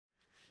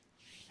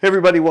Hey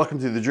everybody, welcome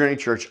to the Journey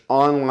Church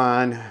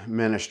online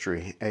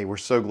ministry. Hey, we're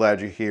so glad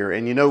you're here.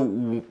 And you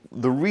know,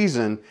 the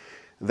reason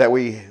that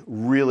we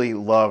really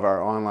love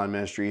our online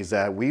ministry is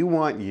that we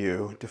want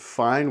you to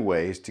find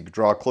ways to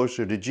draw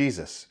closer to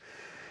Jesus.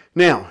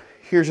 Now,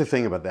 here's the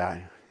thing about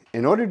that.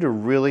 In order to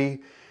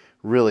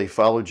really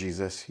follow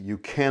Jesus, you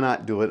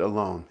cannot do it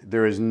alone.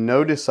 There is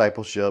no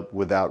discipleship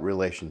without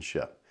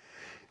relationship.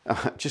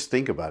 Just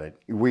think about it.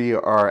 We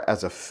are,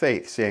 as a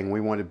faith, saying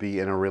we want to be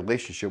in a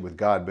relationship with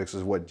God because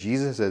of what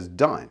Jesus has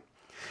done.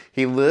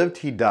 He lived,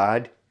 He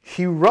died,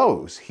 He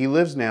rose. He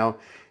lives now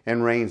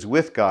and reigns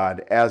with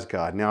God as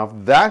God. Now, if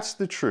that's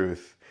the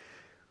truth,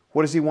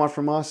 what does He want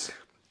from us?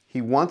 He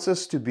wants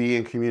us to be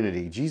in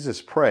community.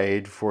 Jesus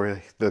prayed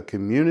for the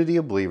community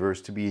of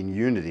believers to be in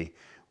unity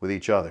with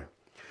each other.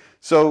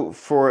 So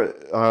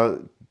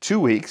for 2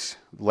 weeks,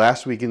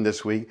 last week and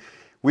this week,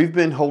 we've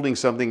been holding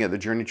something at the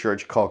Journey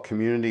Church called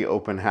Community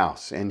Open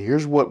House. And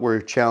here's what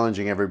we're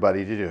challenging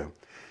everybody to do: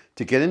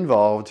 to get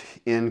involved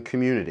in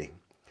community.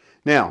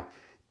 Now,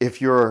 if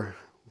you're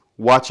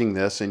watching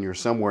this and you're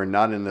somewhere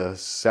not in the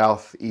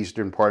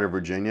southeastern part of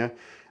Virginia,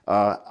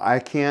 I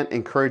can't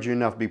encourage you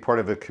enough to be part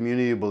of a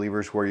community of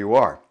believers where you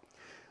are.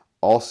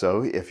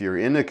 Also, if you're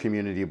in a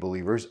community of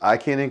believers, I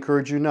can't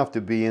encourage you enough to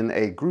be in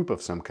a group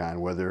of some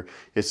kind, whether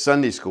it's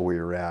Sunday school where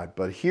you're at.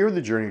 But here at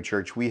the Journey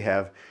Church, we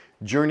have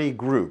journey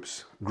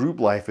groups.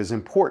 Group life is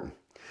important.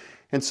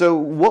 And so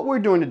what we're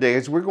doing today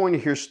is we're going to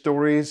hear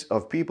stories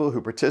of people who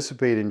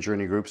participate in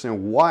journey groups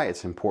and why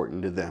it's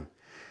important to them.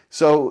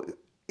 So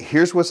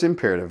here's what's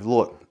imperative.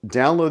 Look,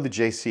 download the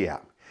JC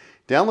app.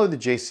 Download the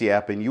JC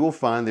app and you will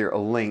find there a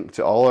link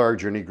to all our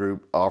journey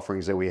group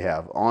offerings that we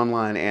have,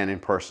 online and in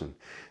person.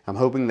 I'm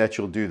hoping that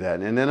you'll do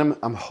that. And then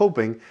I'm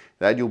hoping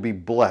that you'll be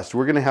blessed.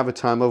 We're going to have a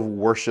time of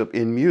worship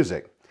in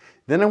music.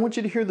 Then I want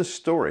you to hear the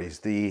stories,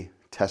 the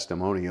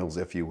testimonials,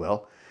 if you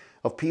will,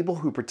 of people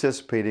who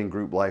participate in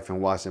group life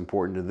and what's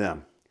important to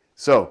them.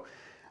 So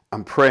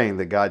I'm praying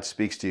that God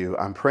speaks to you.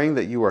 I'm praying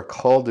that you are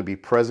called to be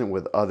present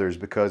with others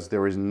because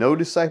there is no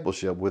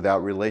discipleship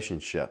without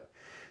relationship.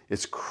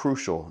 It's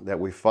crucial that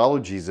we follow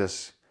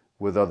Jesus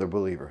with other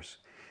believers.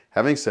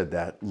 Having said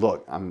that,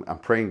 look, I'm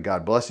praying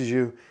God blesses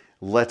you.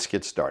 Let's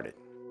get started.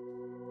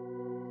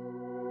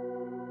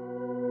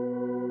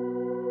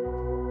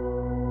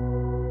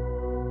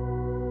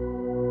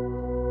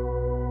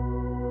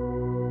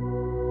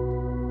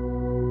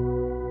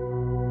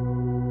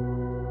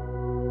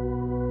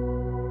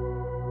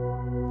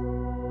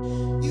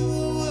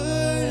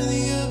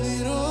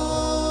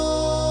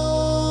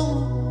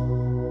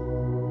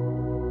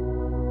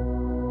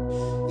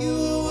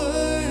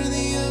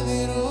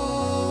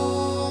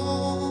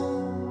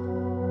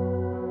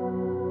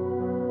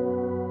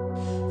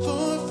 For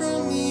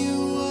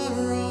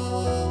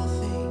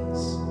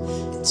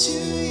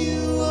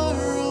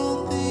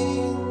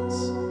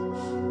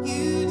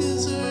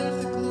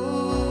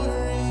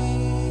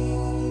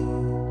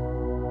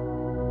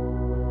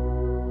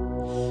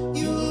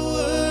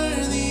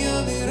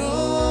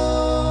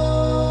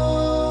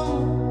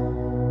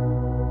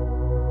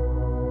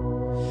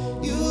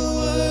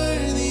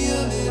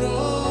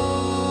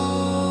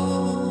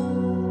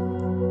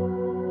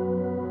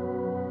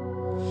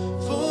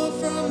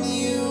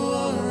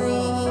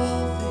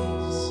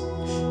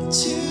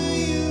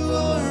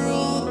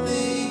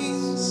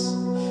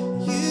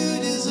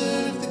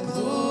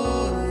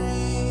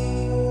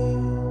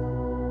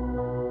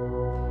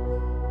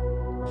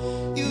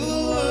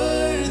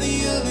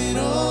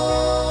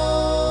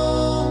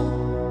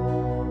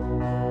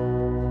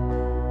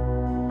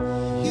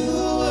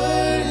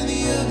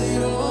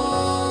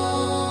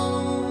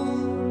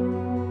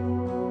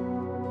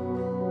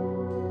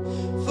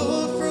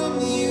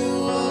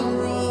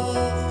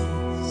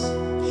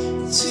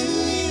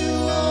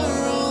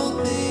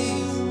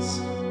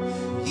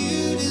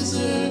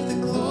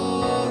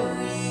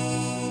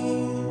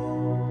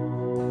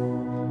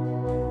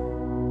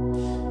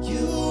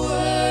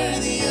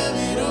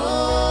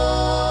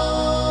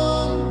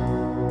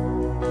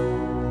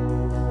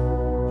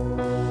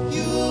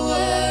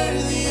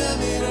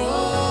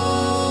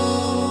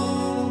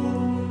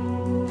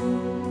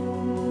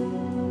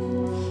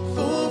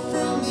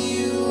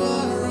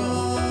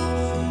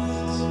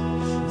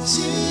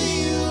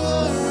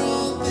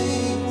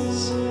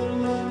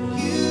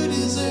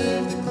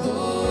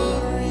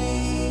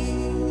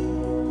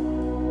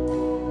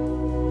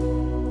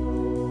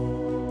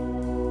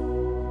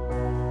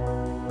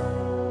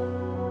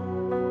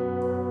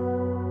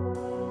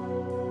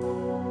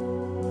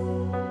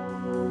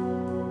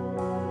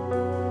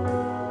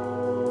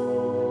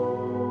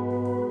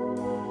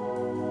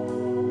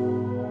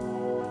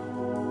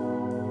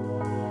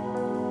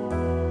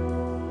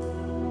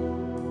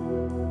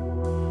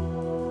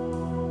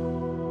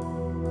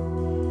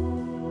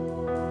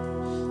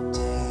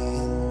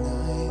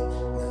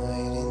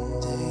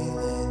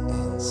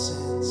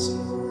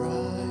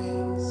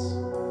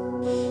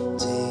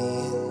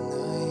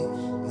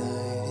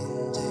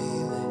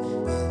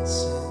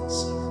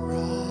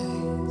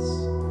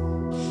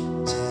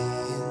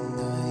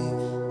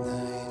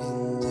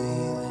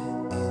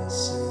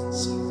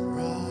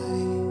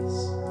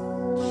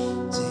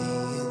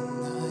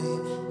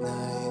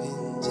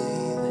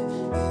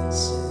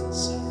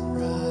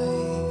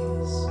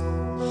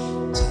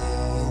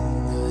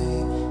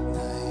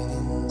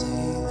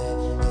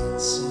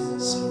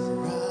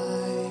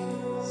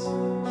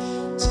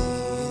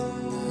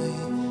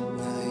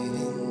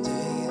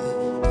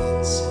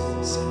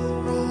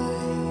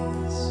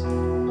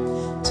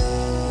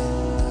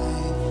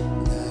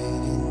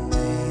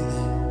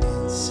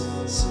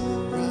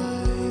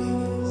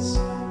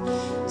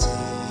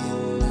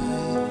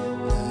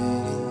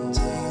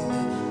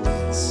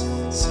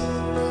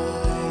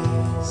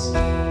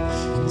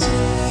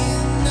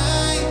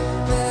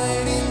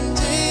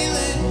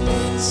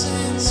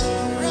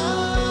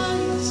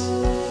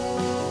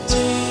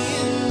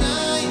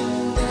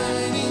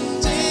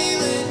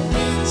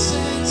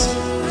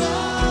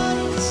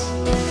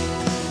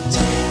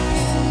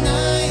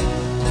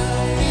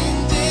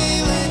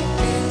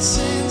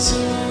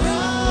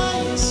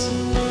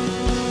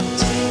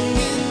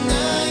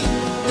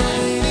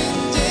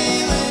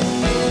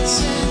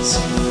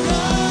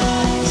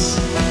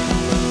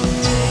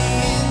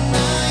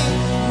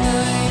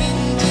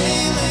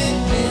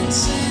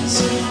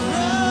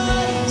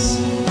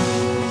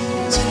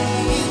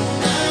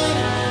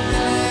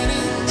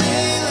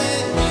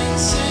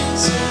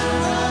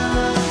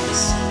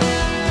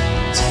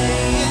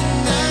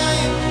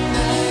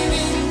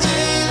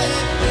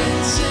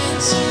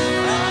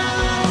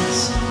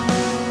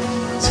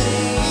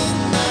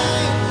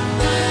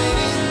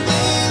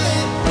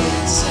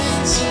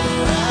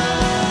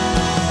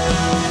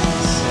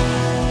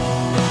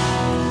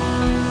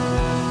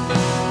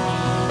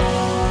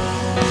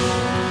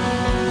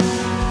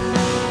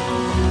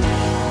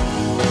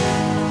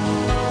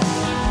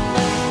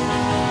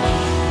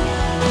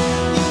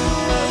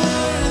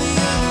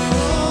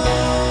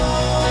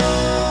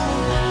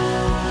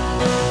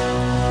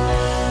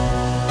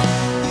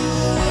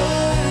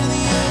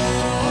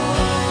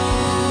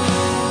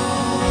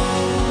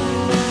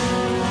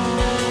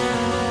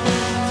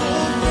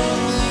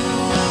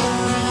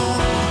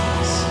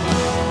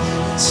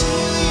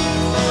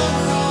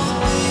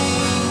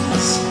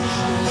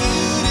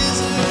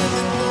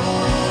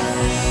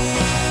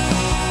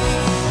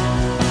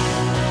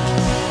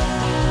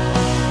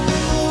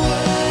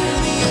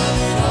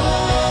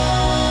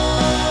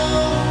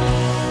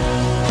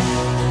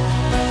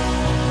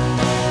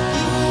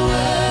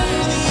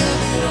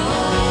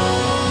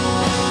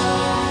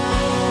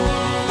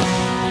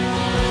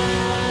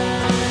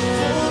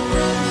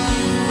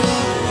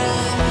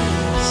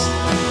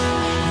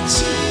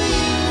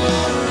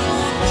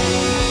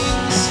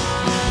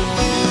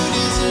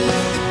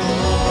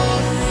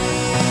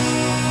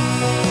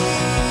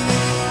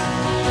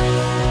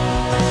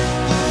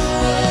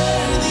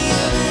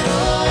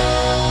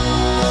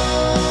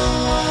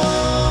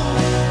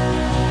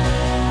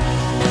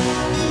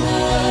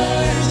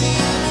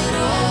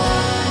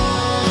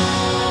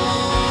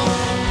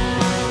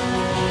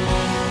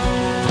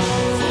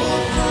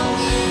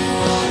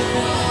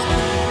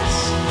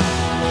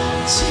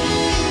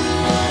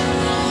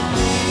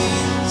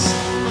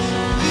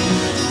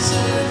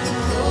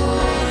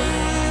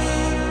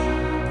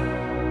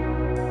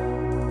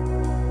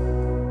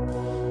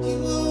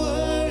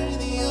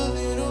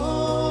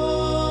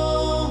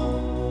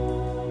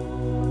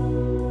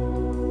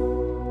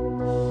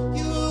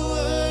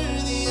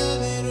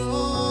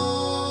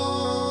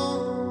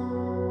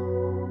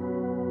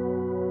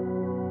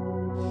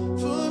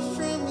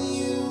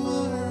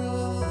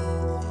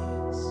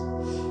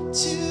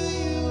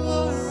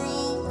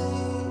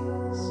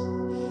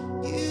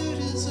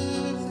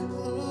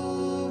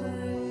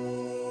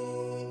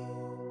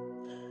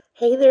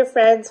there,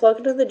 friends.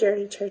 Welcome to the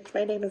Journey Church.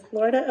 My name is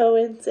Lorna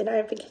Owens, and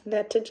I've been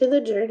connected to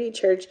the Journey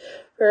Church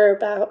for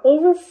about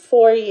over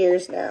 4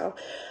 years now.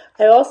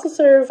 I also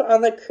serve on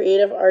the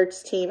creative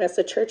arts team as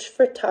a church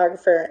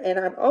photographer, and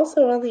I'm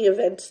also on the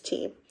events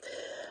team.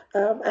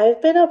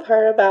 I've been a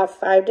part of about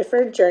 5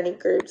 different journey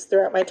groups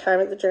throughout my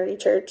time at the Journey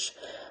Church.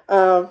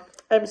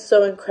 I'm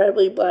so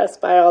incredibly blessed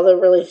by all the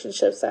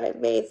relationships I've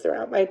made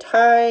throughout my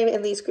time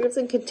in these groups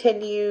and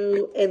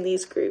continue in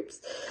these groups.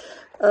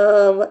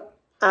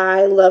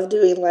 I love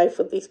doing life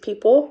with these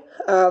people.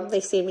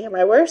 They see me at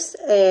my worst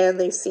and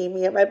they see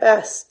me at my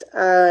best.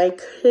 I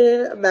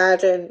couldn't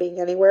imagine being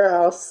anywhere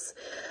else.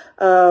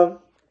 So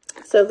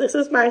this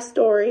is my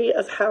story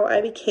of how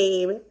I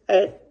became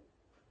a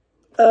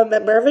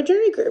member of a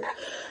journey group.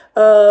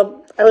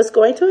 I was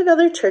going to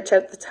another church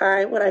at the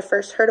time when I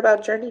first heard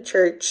about Journey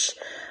Church.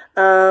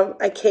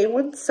 I came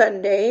one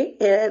Sunday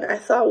and I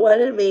thought,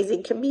 what an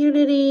amazing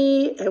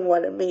community and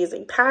what an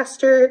amazing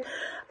pastor.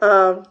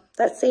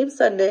 That same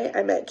Sunday,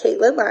 I met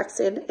Caitlin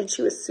Laxton, and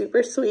she was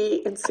super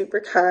sweet and super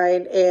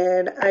kind,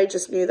 and I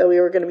just knew that we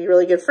were going to be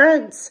really good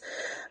friends.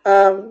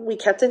 We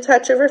kept in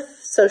touch over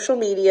social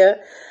media,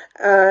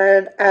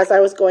 and as I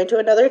was going to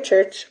another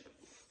church,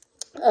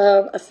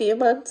 a few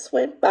months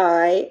went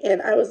by,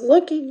 and I was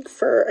looking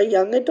for a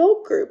young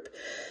adult group.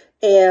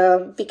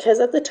 And because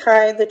at the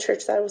time, the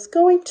church that I was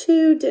going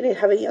to didn't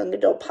have a young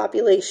adult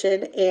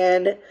population,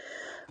 and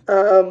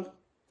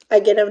I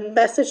get a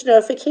message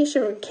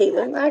notification from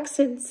Caitlin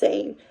Laxton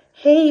saying,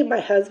 hey, my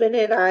husband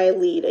and I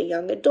lead a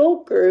young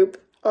adult group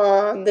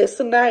on this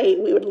night.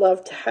 We would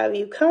love to have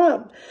you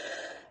come.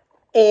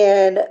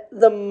 And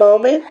the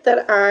moment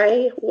that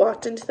I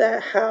walked into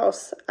that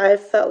house, I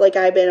felt like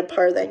I'd been a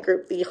part of that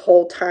group the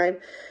whole time.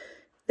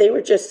 They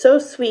were just so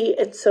sweet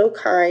and so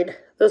kind.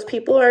 Those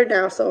people are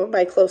now some of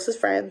my closest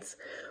friends.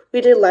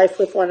 We did life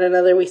with one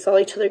another. We saw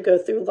each other go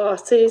through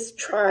losses,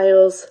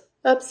 trials,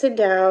 ups and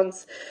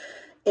downs,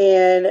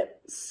 and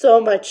so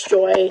much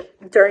joy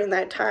during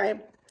that time.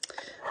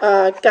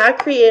 God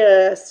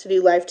created us to do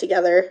life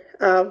together.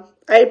 I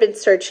had been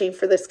searching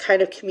for this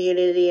kind of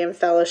community and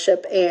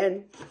fellowship,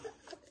 and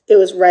it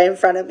was right in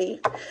front of me.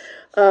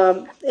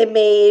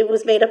 It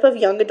was made up of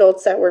young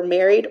adults that were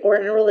married or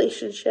in a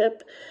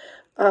relationship.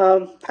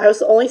 I was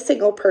the only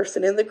single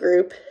person in the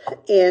group,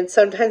 and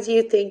sometimes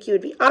you'd think you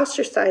would be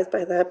ostracized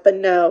by that, but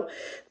no,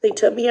 they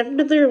took me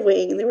under their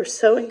wing, and they were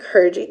so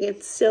encouraging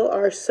and still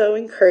are so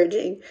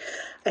encouraging.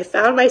 I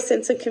found my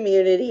sense of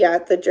community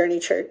at the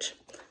Journey Church.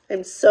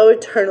 I'm so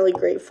eternally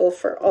grateful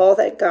for all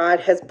that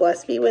God has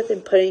blessed me with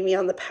in putting me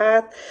on the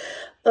path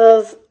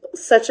of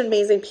such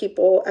amazing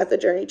people at the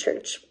Journey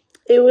Church.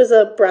 It was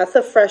a breath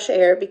of fresh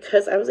air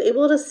because I was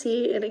able to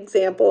see an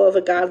example of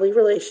a godly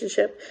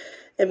relationship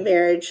and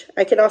marriage.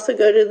 I can also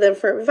go to them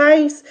for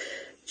advice,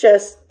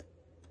 just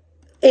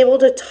able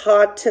to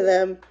talk to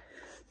them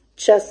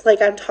just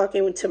like I'm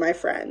talking to my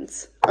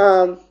friends.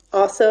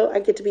 Also, I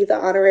get to be the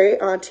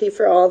honorary auntie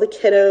for all the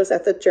kiddos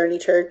at the Journey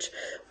Church,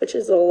 which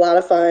is a lot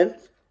of fun.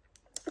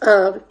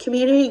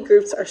 Community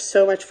groups are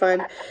so much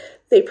fun.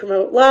 They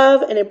promote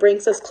love and it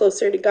brings us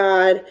closer to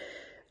God.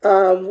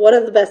 One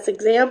of the best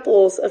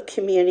examples of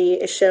community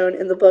is shown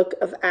in the book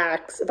of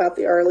Acts about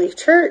the early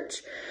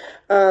church.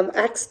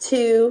 Acts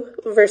 2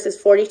 verses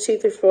 42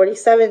 through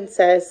 47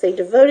 says, they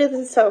devoted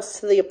themselves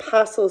to the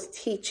apostles'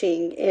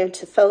 teaching and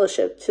to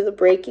fellowship, to the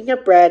breaking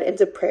of bread and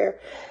to prayer.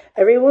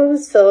 Everyone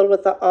was filled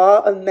with the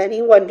awe of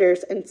many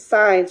wonders and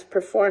signs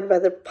performed by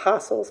the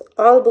apostles.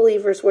 All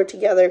believers were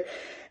together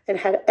and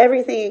had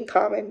everything in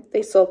common.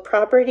 They sold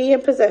property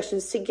and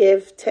possessions to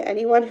give to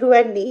anyone who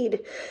had need.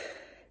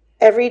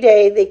 Every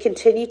day they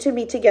continued to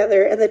meet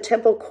together in the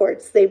temple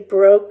courts. They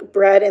broke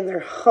bread in their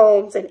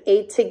homes and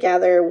ate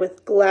together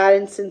with glad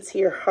and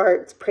sincere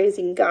hearts,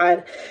 praising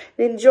God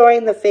and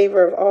enjoying the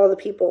favor of all the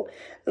people.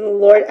 And the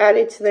Lord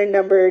added to their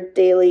number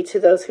daily to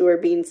those who were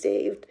being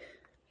saved.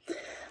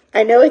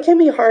 I know it can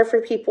be hard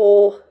for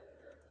people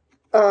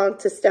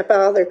to step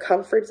out of their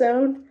comfort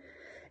zone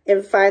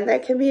and find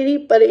that community,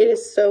 but it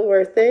is so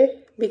worth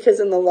it because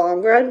in the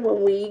long run,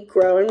 when we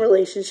grow in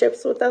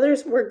relationships with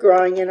others, we're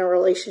growing in a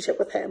relationship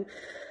with Him.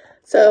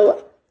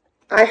 So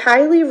I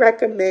highly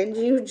recommend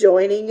you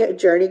joining a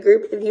journey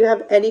group. If you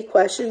have any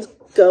questions,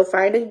 go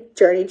find a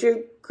journey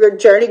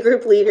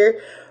group leader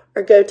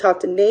or go talk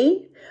to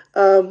Nate.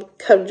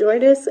 Come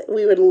join us.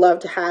 We would love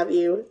to have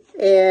you.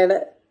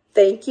 And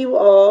thank you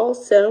all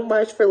so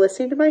much for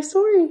listening to my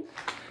story.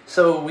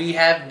 So we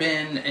have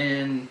been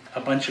in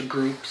a bunch of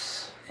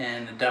groups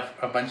and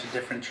a bunch of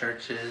different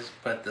churches,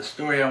 but the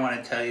story I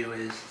want to tell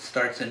you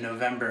starts in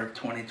November of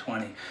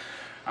 2020.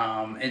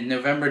 In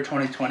November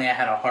 2020, I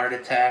had a heart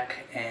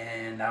attack,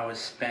 and I was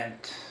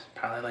spent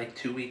probably like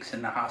 2 weeks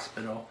in the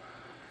hospital.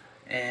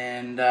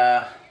 And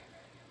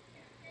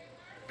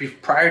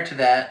prior to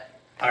that,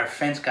 our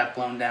fence got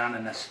blown down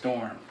in a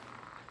storm,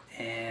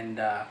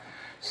 and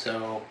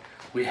so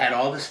we had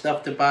all the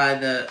stuff to buy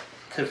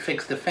to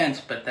fix the fence,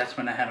 but that's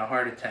when I had a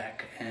heart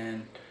attack.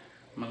 And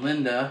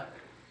Melinda,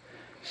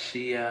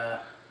 she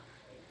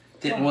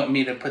didn't want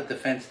me to put the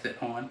fence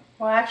on.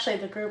 Well, actually,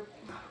 the group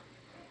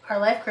our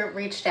life group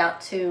reached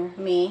out to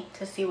me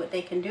to see what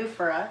they can do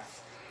for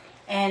us.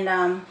 And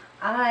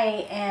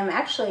I am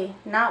actually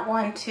not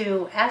one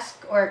to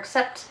ask or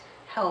accept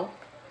help.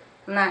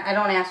 I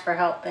don't ask for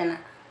help, and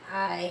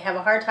I have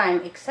a hard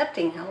time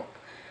accepting help.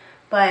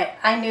 But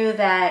I knew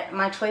that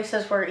my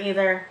choices were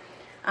either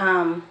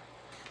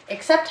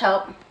accept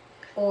help,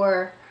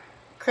 or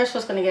Chris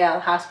was going to get out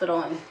of the hospital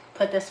and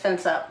put this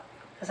fence up,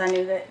 because I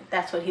knew that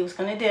that's what he was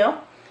going to do.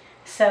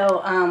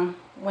 So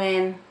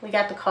when we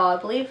got the call, I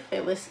believe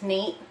it was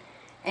Nate,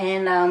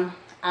 and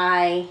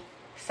I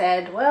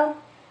said, well,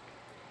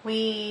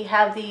 we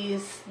have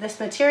this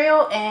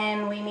material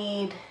and we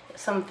need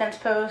some fence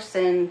posts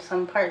and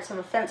some parts of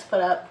a fence put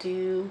up. Do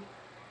you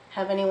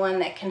have anyone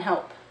that can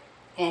help?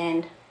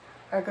 And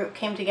our group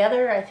came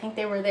together. I think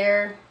they were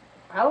there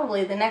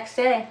probably the next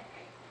day,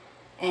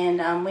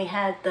 and we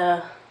had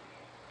the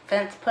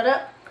fence put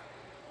up.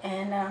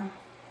 And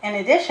in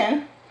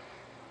addition,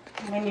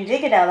 when you did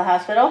get out of the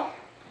hospital,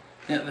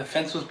 yeah, the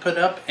fence was put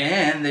up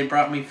and they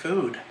brought me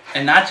food.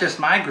 And not just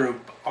my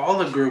group, all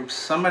the groups.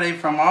 Somebody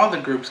from all the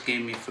groups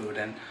gave me food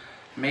and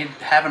made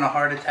having a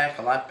heart attack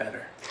a lot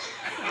better.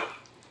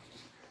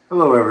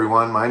 Hello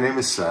everyone, my name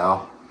is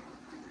Sal.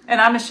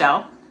 And I'm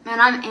Michelle. And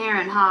I'm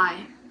Aaron.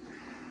 Hi.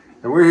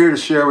 And we're here to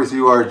share with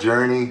you our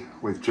journey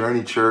with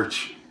Journey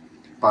Church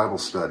Bible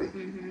Study.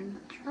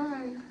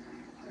 Right.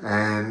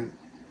 And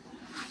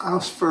I'll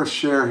first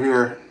share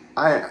here,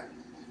 I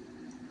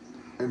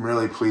am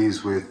really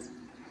pleased with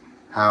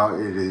how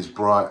it has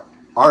brought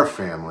our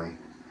family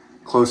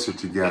closer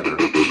together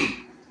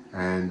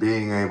and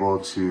being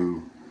able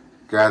to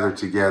gather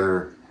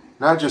together,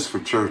 not just for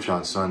church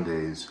on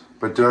Sundays,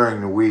 but during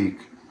the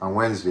week on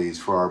Wednesdays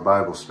for our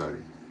Bible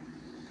study.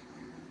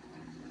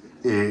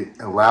 It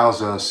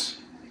allows us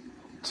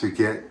to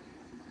get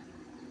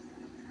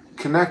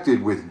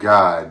connected with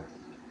God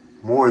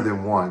more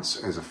than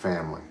once as a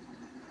family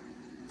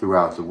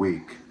throughout the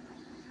week,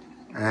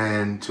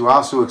 and to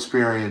also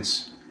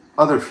experience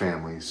other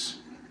families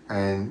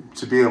and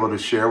to be able to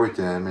share with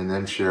them and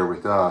then share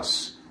with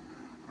us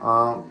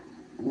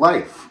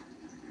life,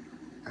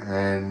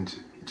 and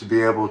to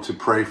be able to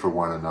pray for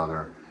one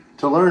another,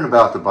 to learn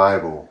about the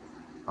Bible,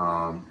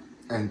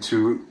 and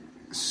to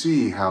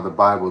see how the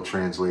Bible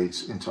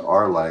translates into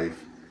our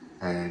life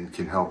and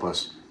can help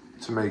us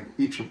to make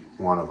each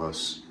one of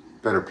us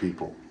better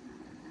people.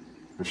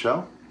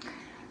 Michelle?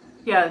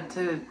 Yeah,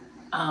 to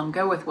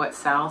go with what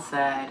Sal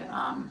said,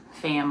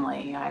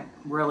 family, I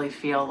really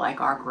feel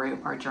like our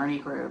group, our Journey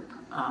group,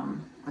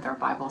 with our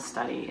Bible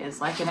study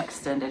is like an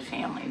extended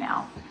family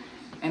now.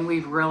 And we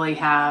really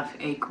have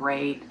a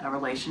great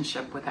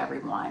relationship with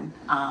everyone.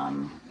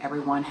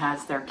 Everyone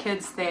has their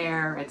kids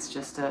there. It's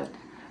just a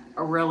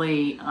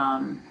really,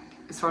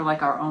 it's sort of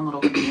like our own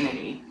little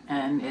community.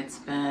 And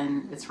it's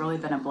really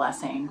been a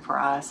blessing for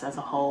us as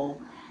a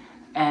whole.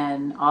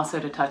 And also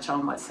to touch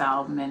on what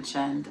Sal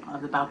mentioned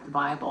about the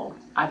Bible,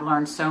 I've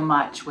learned so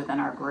much within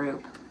our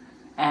group,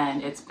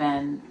 and it's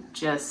been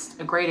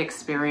just a great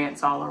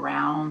experience all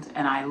around.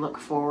 And I look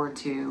forward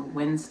to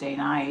Wednesday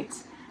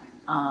nights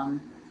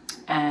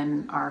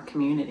and our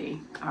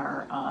community,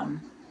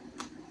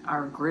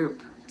 our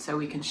group, so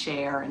we can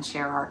share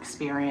our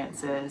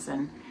experiences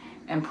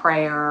and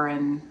prayer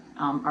and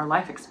our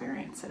life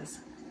experiences.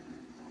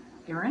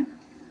 Aaron?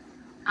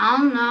 I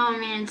don't know. I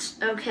mean,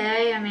 it's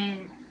okay. I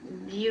mean,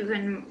 you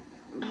can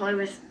play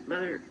with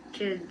other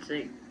kids,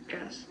 I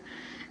guess.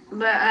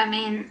 But, I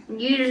mean,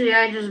 usually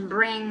I just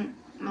bring,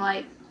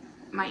 like,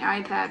 my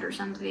iPad or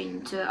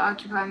something to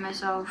occupy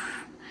myself.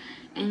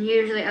 And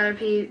usually other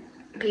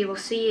people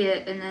see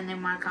it, and then they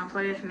want to come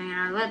play with me, and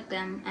I let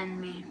them and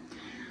me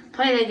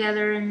play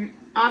together. And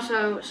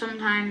also,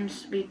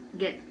 sometimes we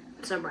get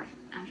Subway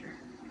after.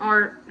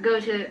 Or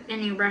go to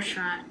any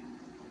restaurant,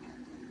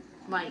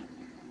 like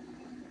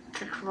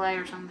Chick-fil-A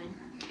or something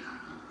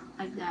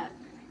like that.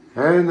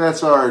 And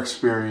that's our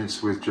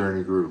experience with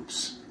Journey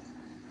groups.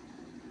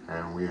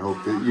 And we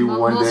hope that you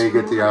one day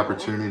get the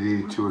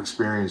opportunity to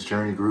experience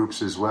Journey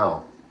groups as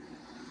well.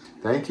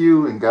 Thank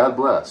you, and God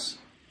bless.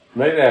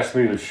 Nate asked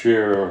me to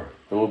share a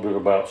little bit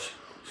about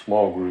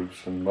small groups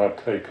and my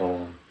take on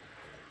them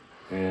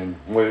and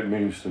what it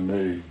means to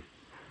me.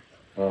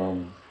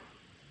 I'm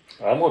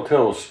going to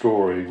tell a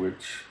story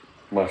which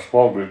my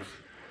small groups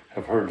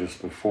have heard this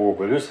before,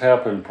 but this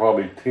happened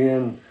probably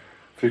 10,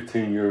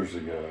 15 years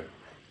ago.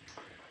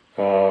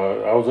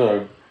 I was in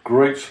a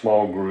great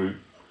small group.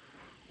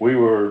 We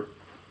were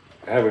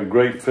having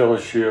great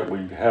fellowship.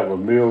 We'd have a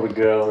meal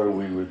together.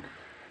 We would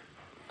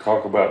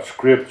talk about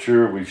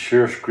scripture. We'd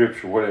share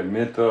scripture, what it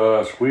meant to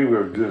us. We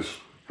were just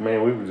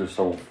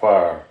on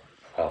fire,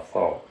 I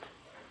thought.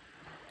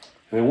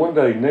 And then one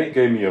day, Nate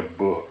gave me a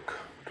book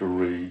to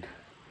read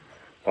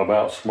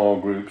about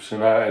small groups.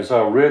 And as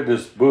I read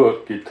this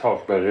book, it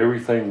talked about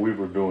everything we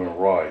were doing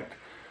right.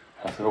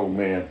 I said, oh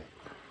man,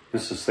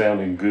 this is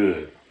sounding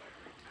good.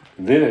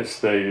 And then it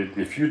stated,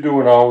 if you're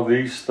doing all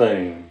these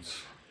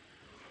things,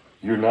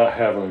 you're not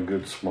having a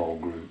good small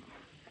group.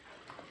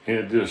 And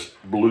it just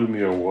blew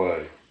me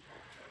away.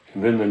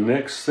 And then the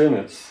next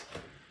sentence,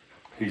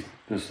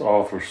 this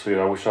author said,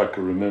 I wish I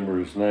could remember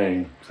his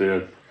name,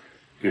 said,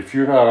 if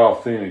you're not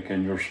authentic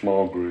in your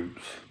small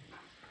groups,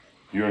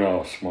 you're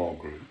not a small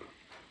group.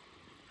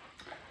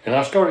 And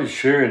I started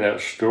sharing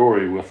that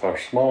story with our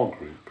small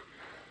group.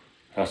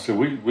 I said,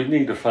 we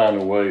need to find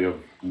a way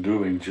of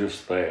doing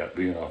just that,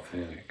 being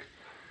authentic.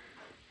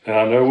 And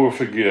I never will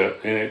forget,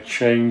 and it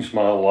changed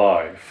my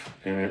life,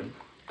 and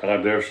I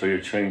dare say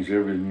it changed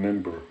every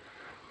member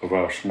of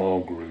our small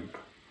group.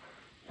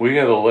 We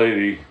had a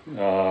lady in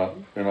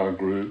our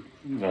group,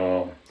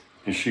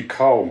 and she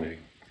called me.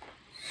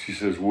 She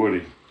says,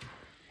 Woody,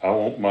 I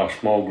want my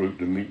small group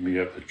to meet me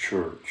at the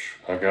church.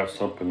 I got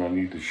something I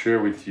need to share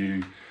with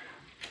you,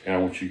 and I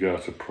want you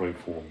guys to pray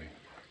for me.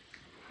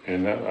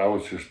 And I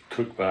was just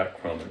took back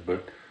from it.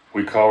 But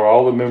we called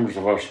all the members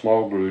of our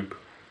small group.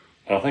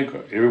 I think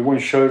everyone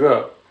showed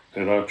up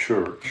at our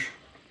church,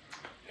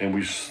 and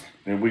we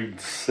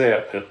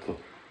sat at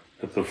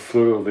the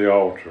foot of the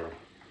altar.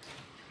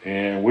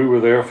 And we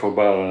were there for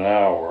about an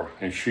hour,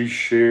 and she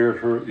shared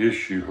her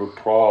issue, her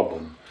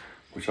problem,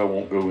 which I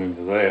won't go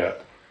into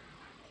that.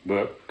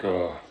 But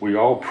we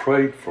all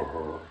prayed for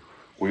her.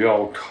 We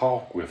all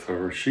talked with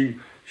her. She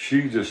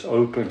just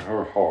opened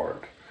her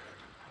heart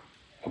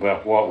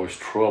about what was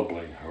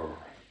troubling her.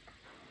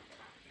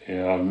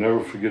 And I'll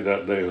never forget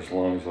that day as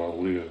long as I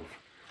live.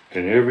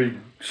 And every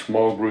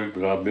small group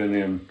that I've been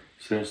in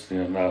since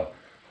then,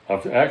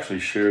 I've actually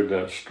shared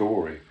that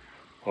story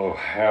of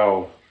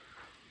how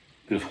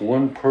this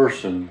one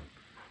person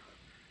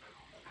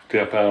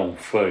stepped out on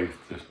faith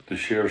to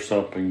share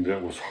something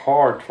that was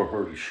hard for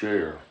her to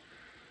share.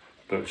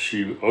 But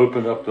she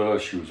opened up to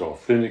us, she was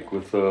authentic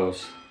with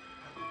us,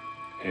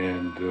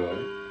 and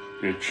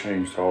it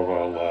changed all of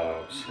our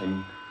lives.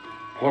 And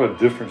what a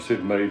difference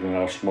it made in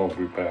our small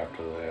group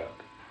after that.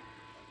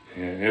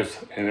 And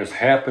it's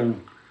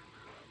happened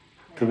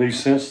to me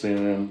since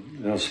then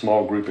in a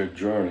small group at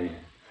Journey.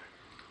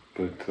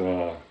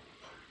 But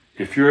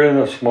if you're in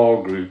a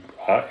small group,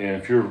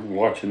 and if you're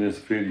watching this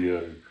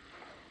video,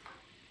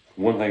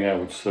 one thing I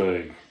would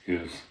say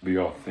is be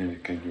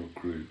authentic in your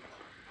group.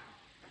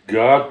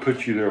 God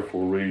put you there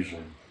for a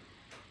reason.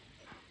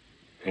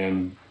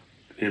 And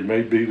it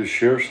may be to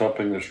share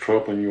something that's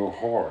troubling your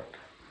heart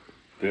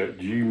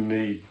that you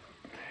need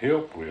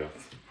help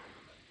with.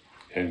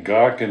 And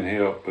God can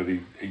help, but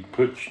He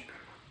puts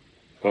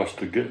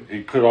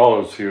He put all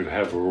of us here to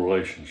have a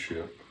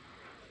relationship.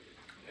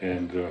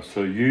 And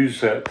so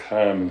use that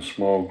time in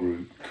small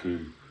group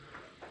to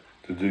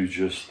do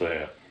just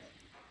that.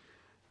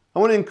 I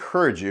want to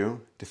encourage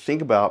you to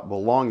think about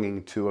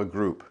belonging to a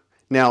group.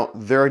 Now,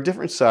 there are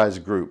different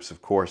sized groups,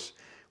 of course,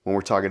 when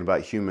we're talking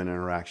about human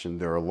interaction.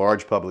 There are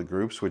large public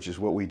groups, which is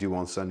what we do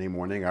on Sunday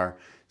morning, our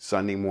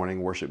Sunday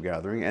morning worship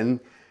gathering. And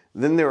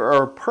then there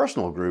are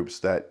personal groups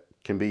that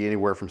can be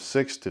anywhere from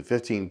 6 to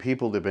 15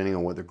 people, depending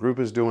on what the group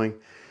is doing.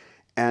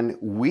 And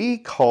we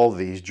call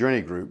these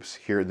journey groups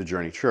here at the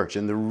Journey Church.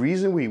 And the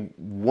reason we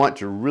want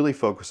to really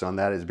focus on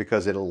that is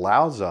because it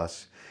allows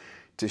us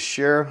to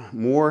share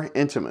more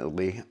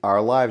intimately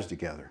our lives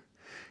together.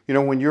 You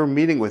know, when you're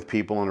meeting with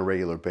people on a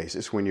regular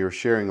basis, when you're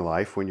sharing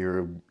life, when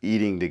you're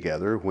eating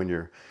together, when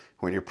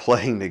you're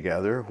playing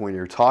together, when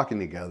you're talking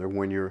together,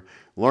 when you're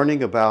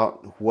learning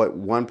about what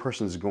one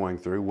person's going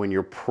through, when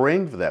you're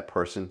praying for that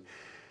person,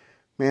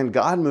 man,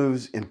 God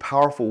moves in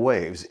powerful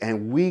ways,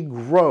 and we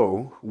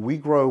grow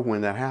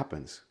when that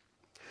happens.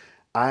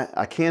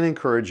 I can't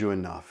encourage you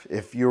enough.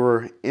 If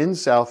you're in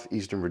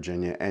Southeastern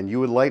Virginia and you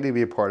would like to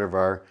be a part of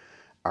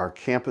our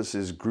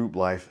campus's group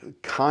life,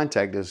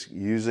 contact us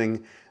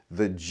using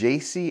the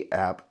JC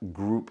app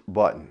group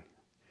button,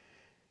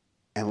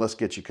 and let's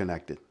get you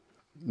connected.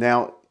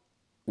 Now,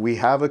 we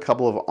have a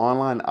couple of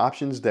online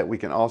options that we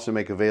can also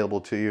make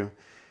available to you.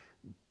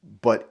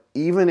 But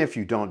even if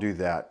you don't do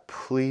that,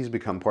 please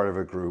become part of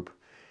a group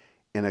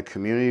in a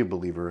community of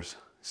believers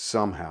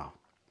somehow.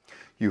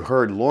 You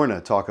heard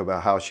Lorna talk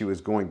about how she was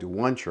going to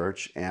one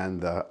church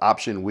and the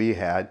option we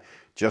had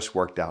just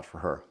worked out for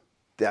her.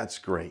 That's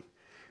great.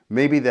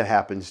 Maybe that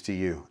happens to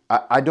you.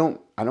 I don't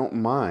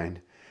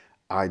mind.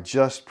 I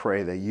just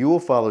pray that you will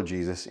follow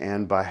Jesus,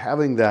 and by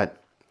having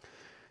that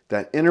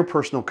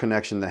interpersonal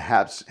connection that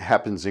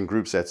happens in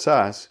groups that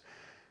size,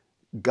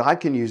 God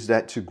can use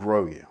that to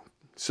grow you.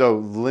 So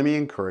let me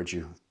encourage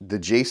you. The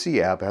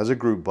JC app has a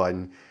group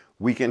button.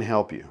 We can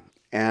help you.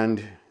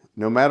 And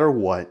no matter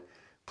what,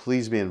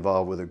 please be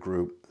involved with a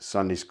group,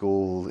 Sunday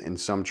school in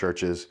some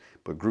churches,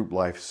 but group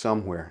life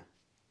somewhere.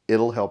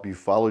 It'll help you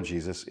follow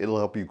Jesus. It'll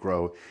help you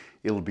grow.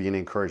 It'll be an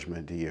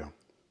encouragement to you.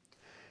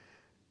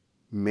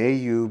 May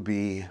you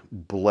be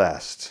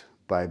blessed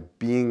by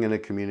being in a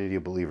community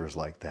of believers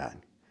like that,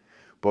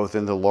 both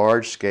in the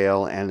large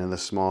scale and in the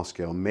small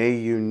scale. May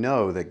you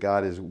know that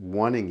God is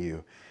wanting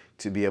you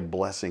to be a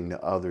blessing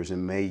to others,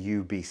 and may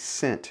you be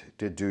sent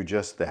to do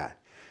just that.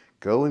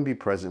 Go and be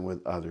present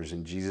with others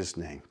in Jesus'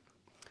 name.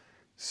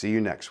 See you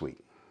next week.